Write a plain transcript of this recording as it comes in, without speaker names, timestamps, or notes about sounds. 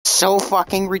so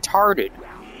fucking retarded.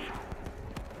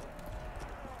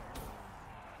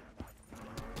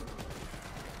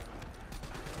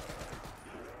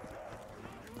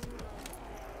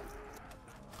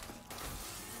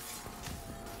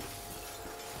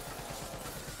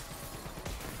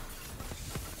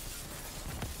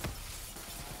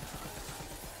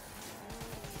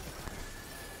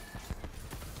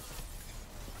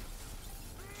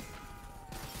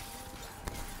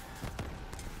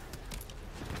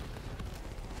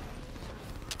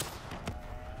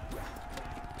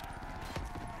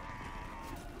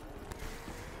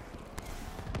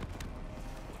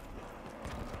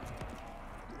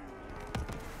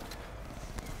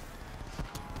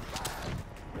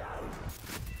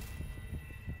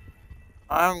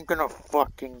 I'm gonna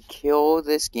fucking kill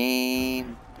this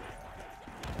game.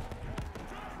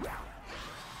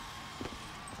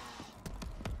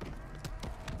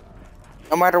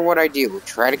 No matter what I do,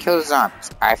 try to kill the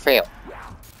zombies, I fail.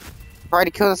 Try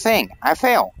to kill the thing, I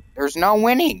fail. There's no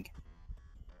winning.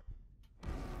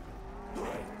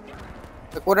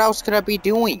 Like, what else could I be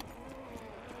doing?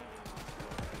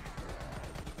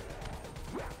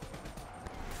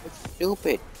 It's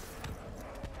stupid.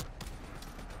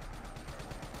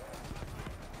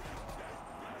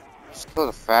 Just kill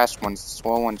the fast ones, the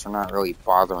slow ones are not really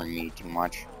bothering me too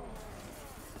much.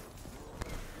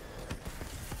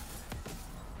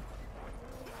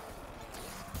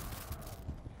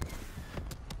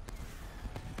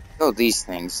 Kill these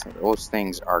things, those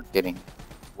things are getting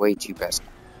way too best.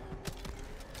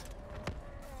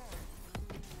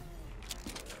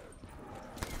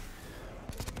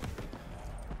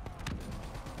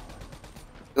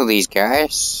 Kill these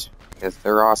guys, because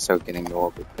they're also getting a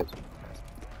little bit pissed.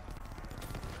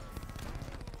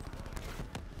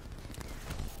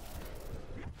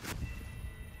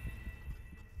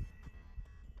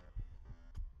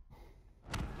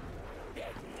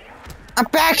 I'm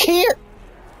back here!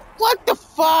 What the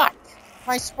fuck am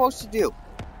I supposed to do?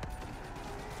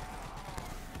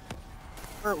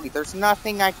 Really, there's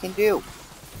nothing I can do.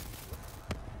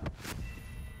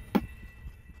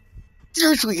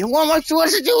 Seriously, what am I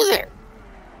supposed to do there?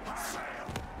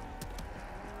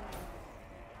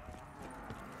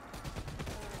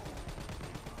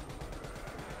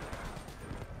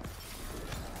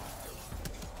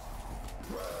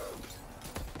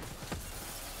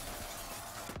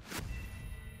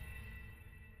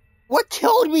 What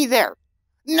killed me there?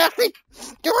 Nothing.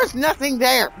 There was nothing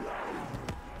there.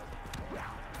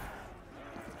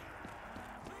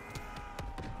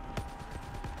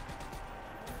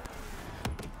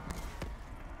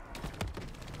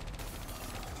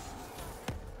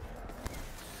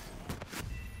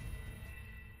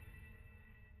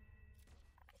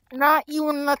 Not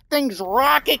even the thing's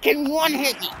rocket can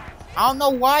one-hit me. I don't know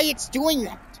why it's doing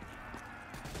that.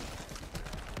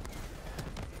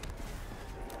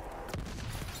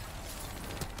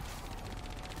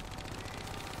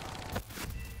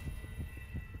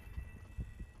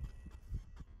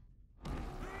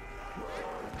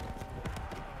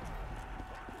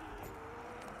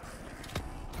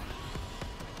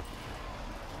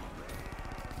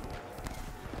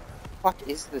 What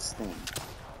is this thing?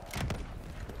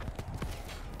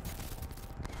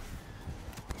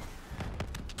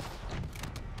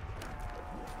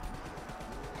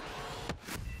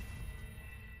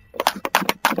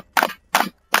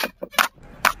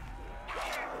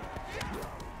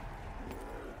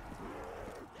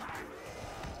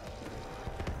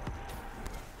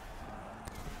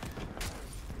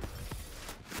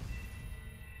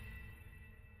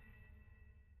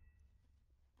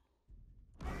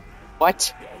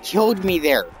 What killed me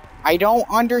there? I don't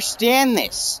understand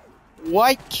this.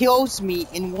 What kills me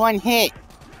in one hit?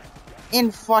 In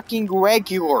fucking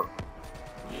regular.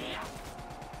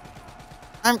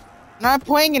 I'm not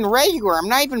playing in regular. I'm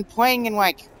not even playing in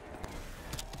like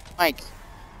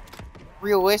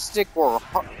realistic or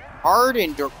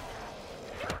hardened or...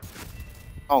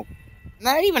 Oh,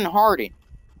 not even hardened.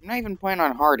 I'm not even playing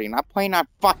on hardened. I'm playing on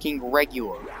fucking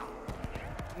regular.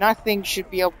 Nothing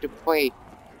should be able to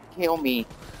kill me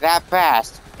that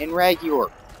fast in regular.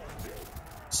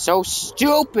 So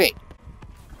stupid.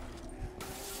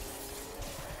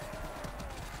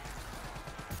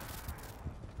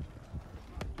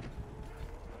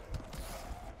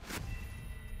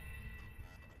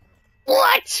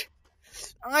 What?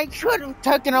 I could have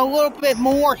taken a little bit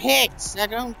more hits. I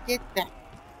don't get that.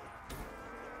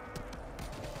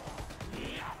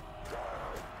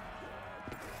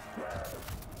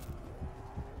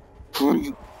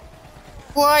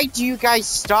 Why do you guys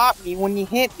stop me when you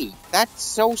hit me? That's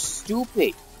so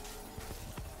stupid.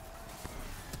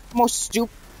 Most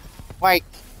stupid. Like,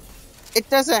 it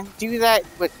doesn't do that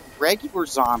with regular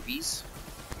zombies.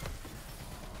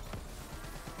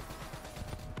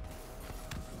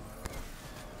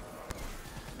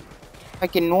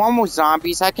 Like in normal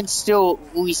zombies, I can still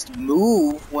at least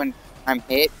move when I'm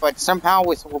hit, but somehow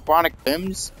with robotic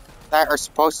limbs that are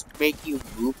supposed to make you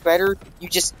move better, you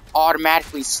just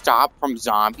automatically stop from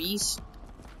zombies.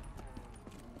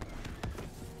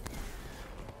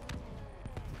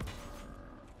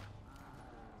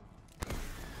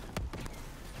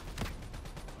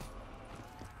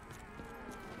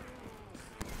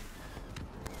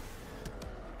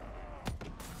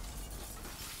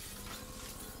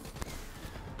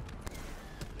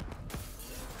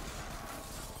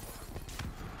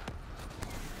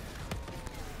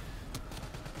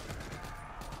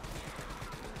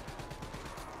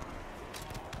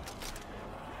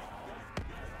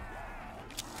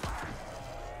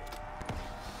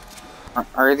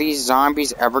 Are these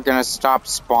zombies ever gonna stop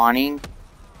spawning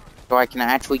so I can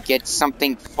actually get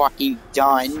something fucking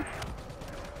done?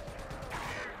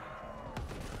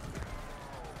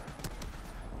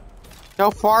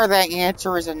 So far, that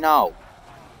answer is a no.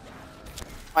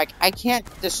 Like, I can't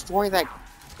destroy that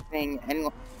thing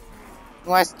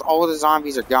unless all the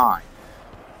zombies are gone.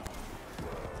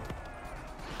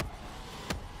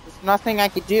 There's nothing I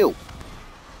could do.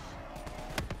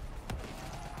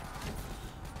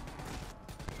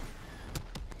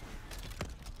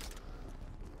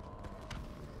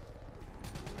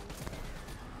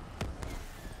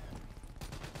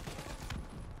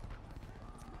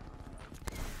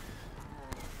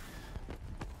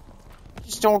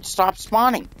 Just don't stop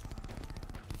spawning.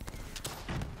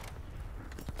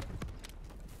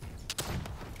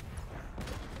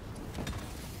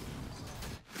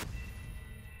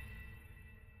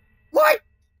 What?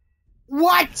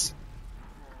 What?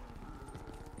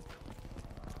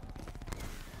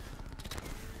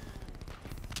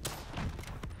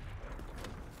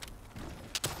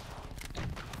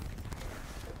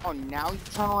 Oh, now you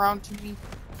turn around to me?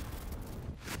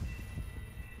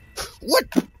 What?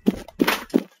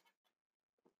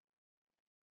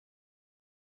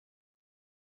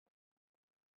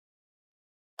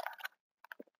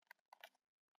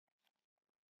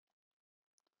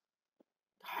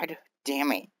 God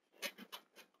damn it.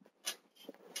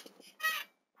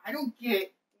 I don't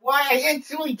get why I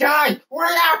instantly died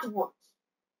right afterwards.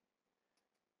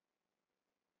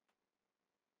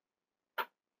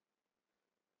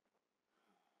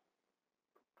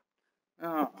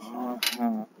 Uh.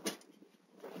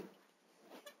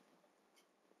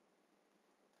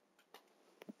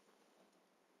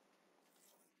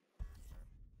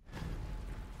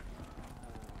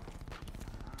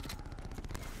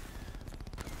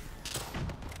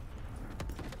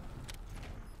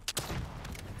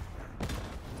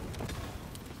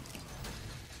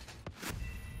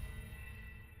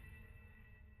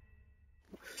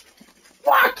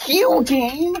 Fuck you,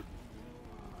 game!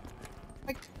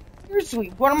 Like,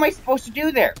 seriously, what am I supposed to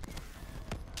do there?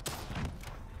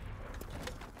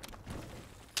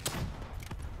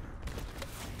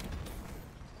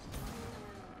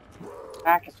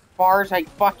 Back as far as I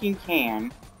fucking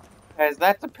can, because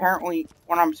that's apparently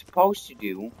what I'm supposed to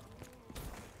do.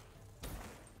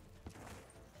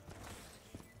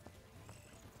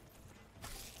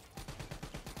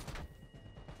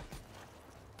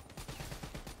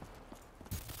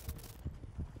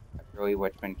 That's really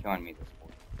what's been killing me this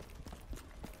morning.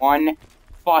 One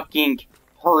fucking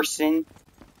person.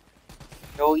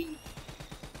 Really?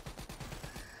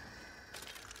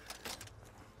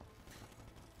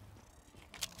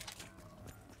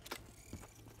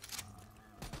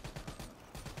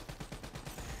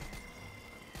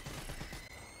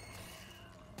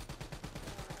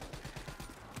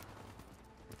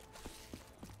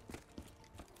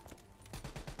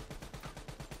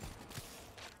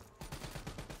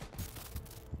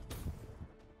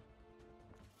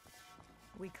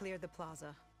 We cleared the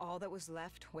plaza. All that was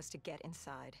left was to get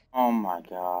inside. Oh my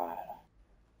god.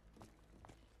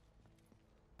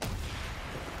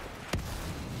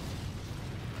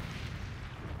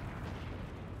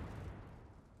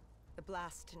 The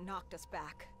blast knocked us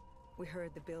back. We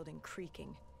heard the building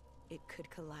creaking. It could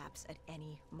collapse at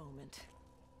any moment.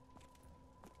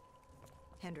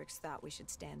 Hendricks thought we should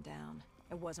stand down.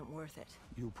 It wasn't worth it.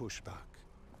 You push back.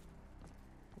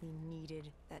 We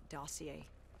needed that dossier.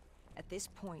 At this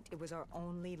point, it was our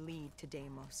only lead to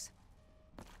Deimos.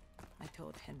 I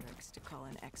told Hendricks to call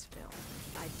in exfil.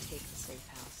 I'd take the safe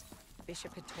house.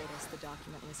 Bishop had told us the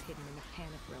document was hidden in the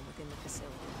panic room within the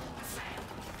facility.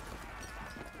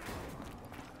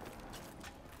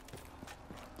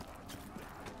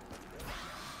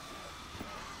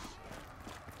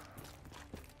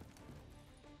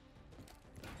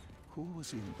 Who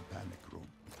was in the panic room?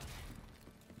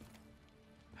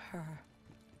 Her.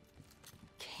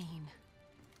 Kane.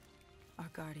 Our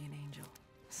guardian angel.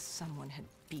 Someone had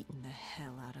beaten the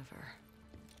hell out of her.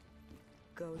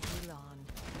 Goju Lan.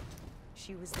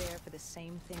 She was there for the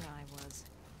same thing I was.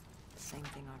 The same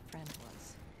thing our friend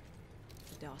was.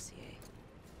 The dossier.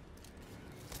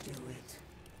 Do it.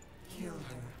 Kill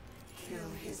her. Kill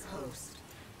his host.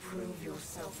 Prove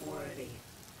yourself worthy.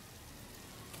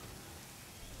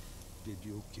 Did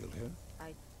you kill her?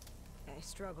 I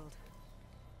struggled.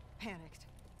 Panicked.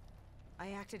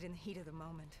 I acted in the heat of the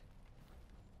moment.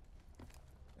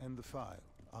 And the file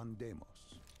on Deimos?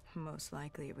 Most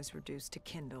likely it was reduced to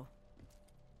Kindle.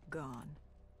 Gone.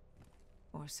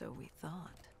 Or so we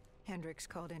thought. Hendricks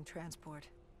called in transport.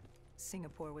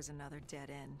 Singapore was another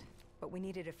dead end. But we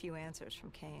needed a few answers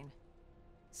from Kane.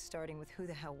 Starting with who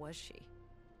the hell was she?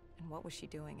 And what was she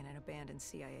doing in an abandoned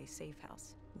CIA safe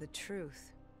house? The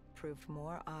truth proved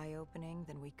more eye-opening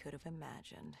than we could have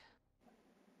imagined.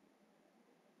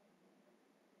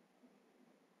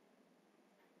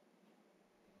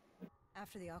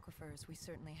 After the aquifers, we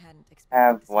certainly hadn't expected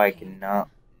Have to see like Kane no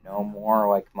again. more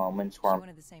like moments She where I'm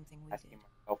wanted the same thing we asking did.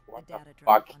 myself what A the data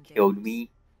drop fuck on killed Deimos. me,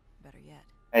 Better yet,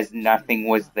 as she knew nothing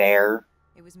what was it there.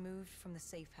 It was moved from the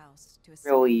safe house to a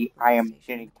Really, secret I am police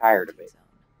station getting in the tired of quarantine it.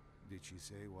 zone. Did she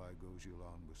say why Goju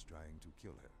Lan was trying to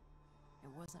kill her?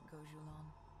 It wasn't Goju Lan.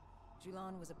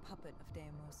 Julan was a puppet of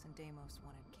Deimos, and Deimos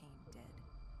wanted Kane dead.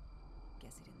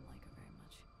 Guess he didn't like her very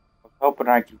much. I was hoping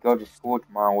I could go to school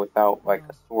tomorrow without like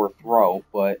a sore throat,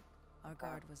 but Our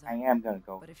guard was up. I am gonna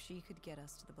go. But if she could get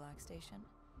us to the Black Station,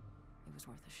 it was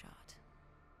worth a shot.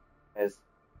 As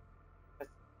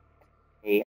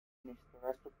hey, finish the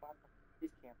rest of Black Ops 3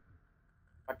 camp.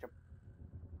 Bunch of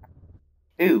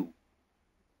two.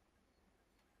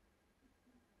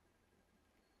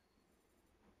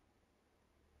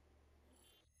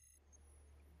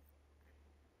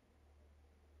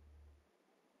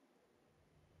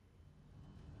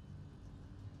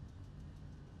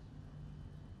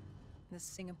 The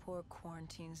Singapore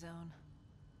quarantine zone.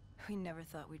 We never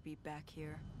thought we'd be back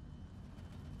here.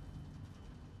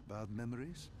 Bad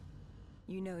memories?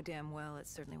 You know damn well it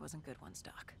certainly wasn't good ones,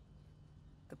 Doc.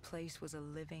 The place was a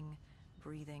living,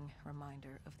 breathing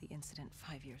reminder of the incident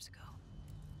 5 years ago.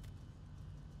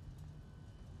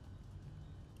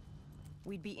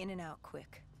 We'd be in and out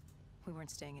quick. We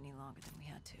weren't staying any longer than we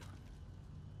had to.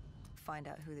 Find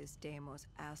out who this Deimos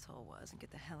asshole was and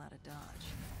get the hell out of Dodge.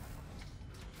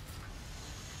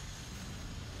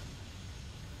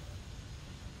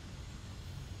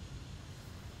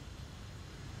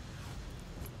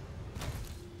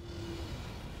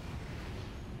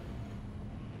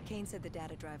 Kane said the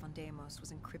data drive on Deimos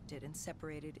was encrypted and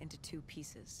separated into 2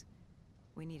 pieces.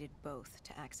 We needed both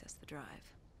to access the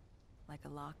drive. Like a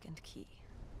lock and key.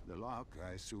 The lock,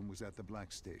 I assume, was at the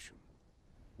Black Station.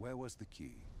 Where was the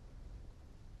key?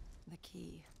 The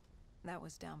key. That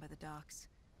was down by the docks.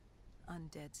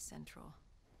 Undead Central.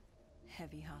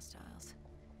 Heavy hostiles.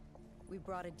 We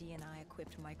brought a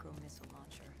DNI-equipped micro-missile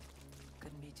launcher.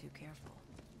 Couldn't be too careful.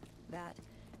 That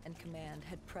and Command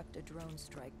had prepped a drone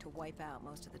strike to wipe out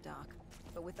most of the dock.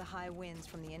 But with the high winds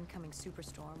from the incoming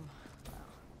superstorm,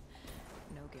 well,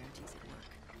 no guarantees it'd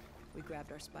work. We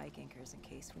grabbed our spike anchors in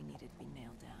case we needed to be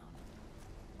nailed down.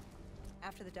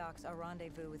 After the docks, our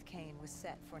rendezvous with Kane was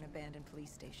set for an abandoned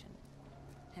police station.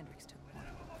 Hendricks took point.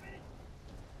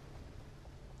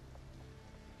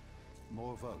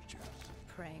 More vultures.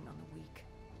 Preying on the weak.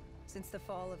 Since the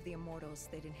fall of the Immortals,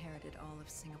 they'd inherited all of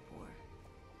Singapore.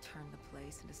 Turned the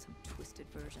place into some twisted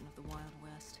version of the Wild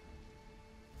West.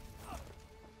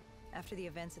 After the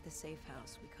events at the safe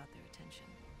house, we caught their attention.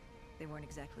 They weren't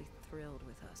exactly thrilled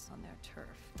with us on their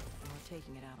turf, and were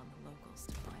taking it out on the locals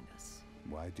to find us.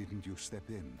 Why didn't you step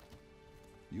in?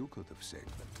 You could have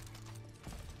saved them.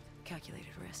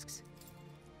 Calculated risks.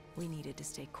 We needed to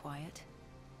stay quiet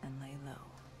and lay low.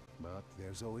 But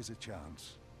there's always a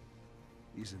chance,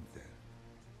 isn't there?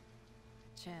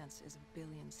 Chance is a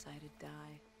billion-sided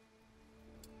die.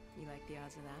 You like the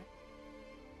odds of that?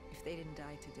 If they didn't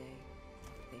die today,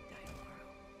 they'd die tomorrow.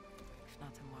 If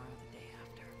not tomorrow, the day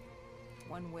after.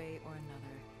 One way or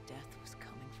another, death was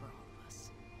coming for all of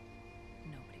us.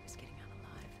 Nobody was getting out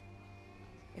alive.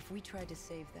 If we tried to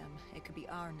save them, it could be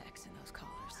our necks in those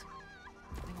collars.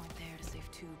 We weren't there to save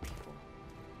 2 people.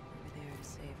 We were there to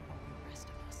save all the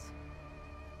rest of us.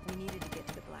 We needed to get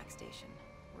to the Black Station,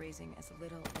 raising as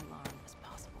little alarm as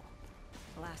possible.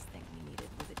 The last thing we needed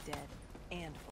was a dead and